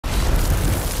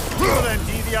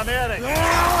the Unerring. Your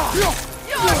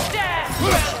death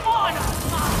will honor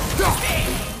my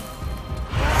king!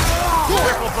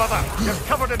 Careful, brother. You're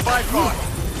covered in bifrost.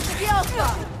 Yelpa!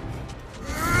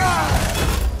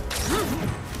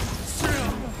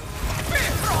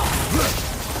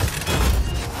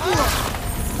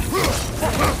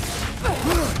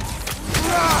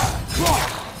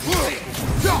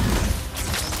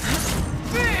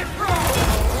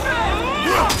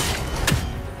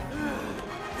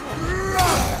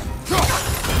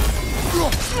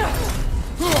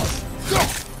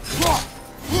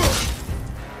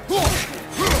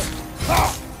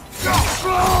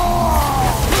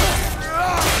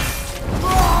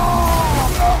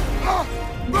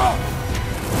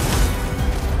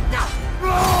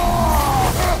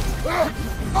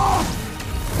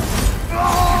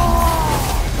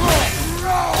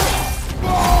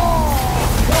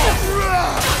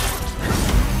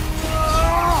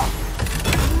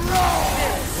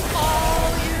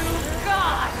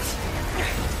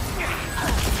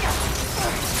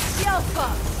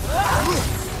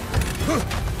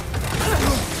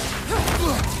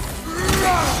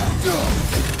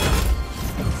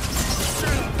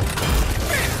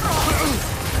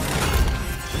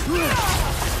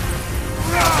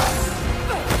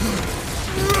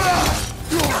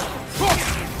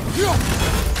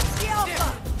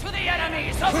 To the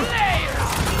enemies of Leira!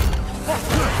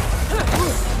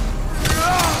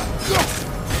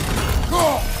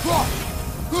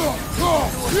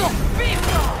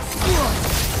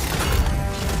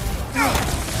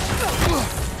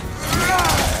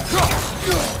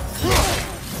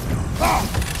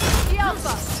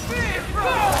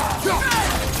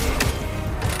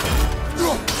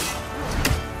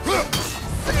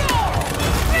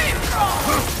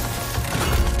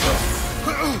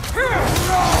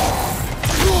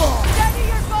 Steady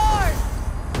your guard!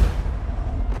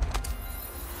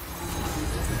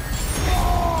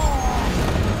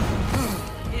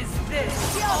 Is this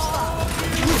all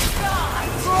you've got?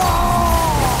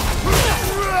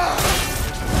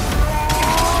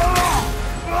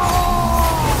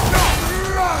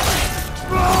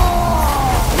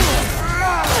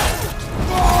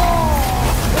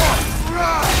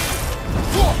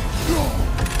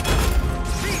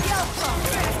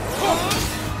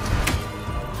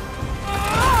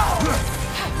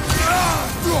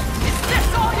 Is this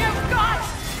all you've got?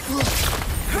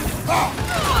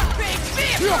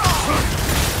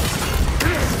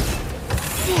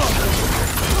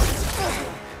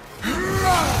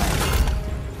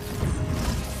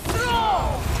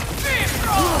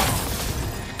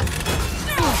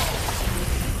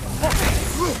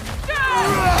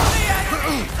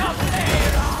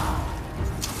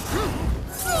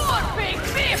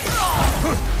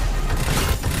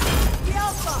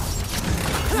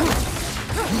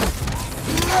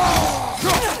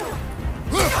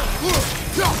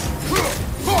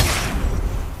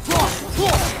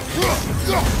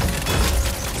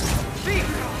 Big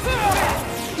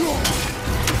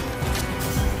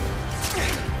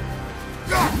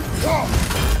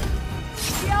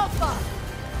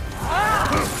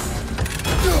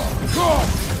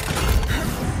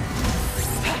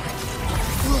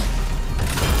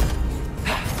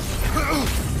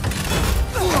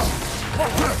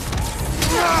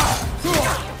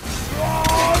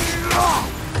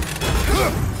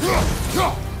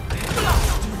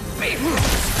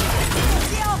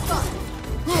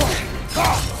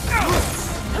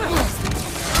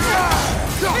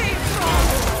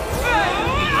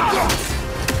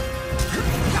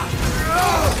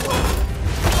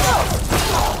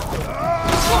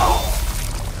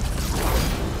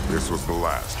This was the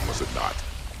last, was it not?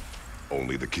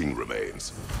 Only the king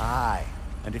remains. Aye,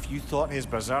 and if you thought his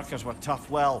berserkers were tough,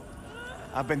 well,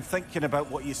 I've been thinking about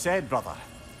what you said, brother.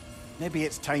 Maybe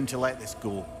it's time to let this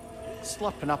go.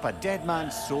 Slurping up a dead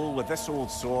man's soul with this old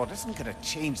sword isn't gonna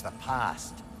change the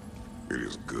past. It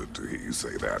is good to hear you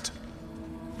say that.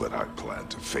 But I plan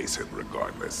to face him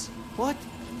regardless. What?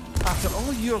 After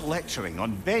all your lecturing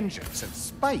on vengeance and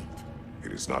spite?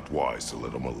 It is not wise to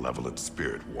let a malevolent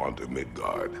spirit wander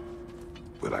Midgard.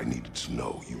 But I needed to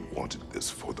know you wanted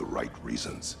this for the right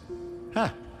reasons. Huh.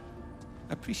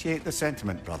 Appreciate the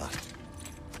sentiment, brother.